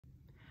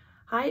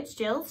Hi, it's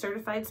Jill,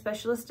 Certified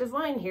Specialist of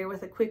Wine, here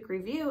with a quick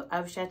review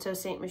of Chateau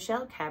Ste.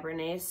 Michelle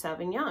Cabernet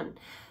Sauvignon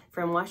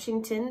from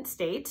Washington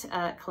State,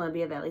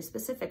 Columbia Valley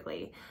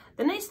specifically.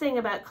 The nice thing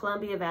about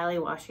Columbia Valley,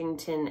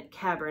 Washington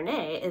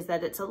Cabernet is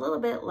that it's a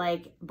little bit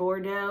like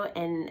Bordeaux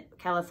and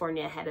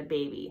California had a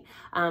baby.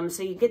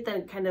 So you get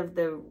the kind of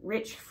the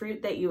rich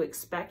fruit that you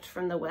expect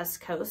from the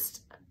West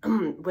Coast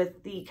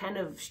with the kind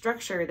of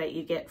structure that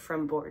you get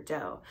from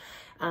Bordeaux.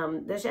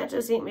 The Chateau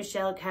Ste.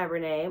 Michelle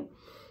Cabernet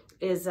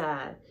is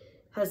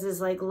has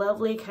this like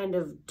lovely kind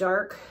of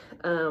dark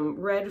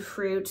red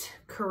fruit,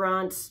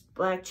 currants,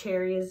 black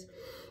cherries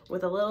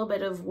with a little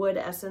bit of wood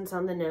essence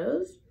on the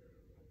nose.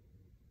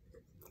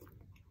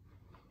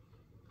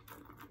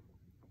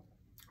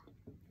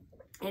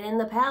 And in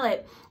the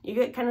palate, you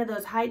get kind of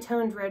those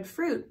high-toned red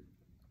fruit,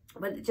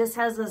 but it just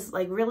has this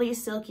like really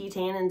silky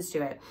tannins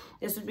to it.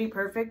 This would be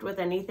perfect with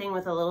anything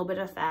with a little bit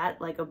of fat,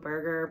 like a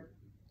burger,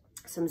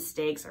 some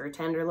steaks, or a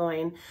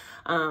tenderloin.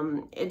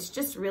 It's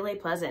just really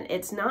pleasant.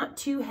 It's not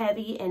too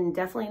heavy and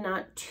definitely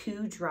not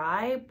too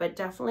dry, but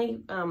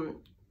definitely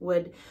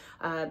would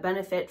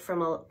benefit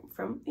from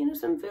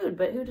some food.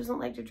 But who doesn't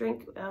like to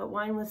drink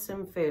wine with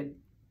some food?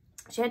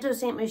 Chateau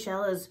Ste.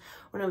 Michelle is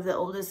one of the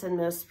oldest and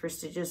most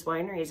prestigious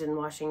wineries in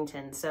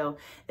Washington. So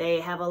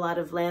they have a lot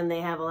of land, they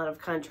have a lot of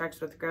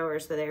contracts with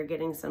growers, so they're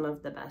getting some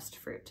of the best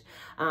fruit.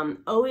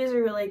 Always a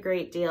really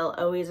great deal,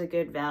 always a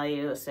good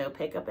value. So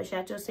pick up a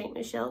Chateau Ste.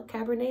 Michelle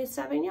Cabernet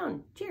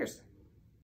Sauvignon. Cheers.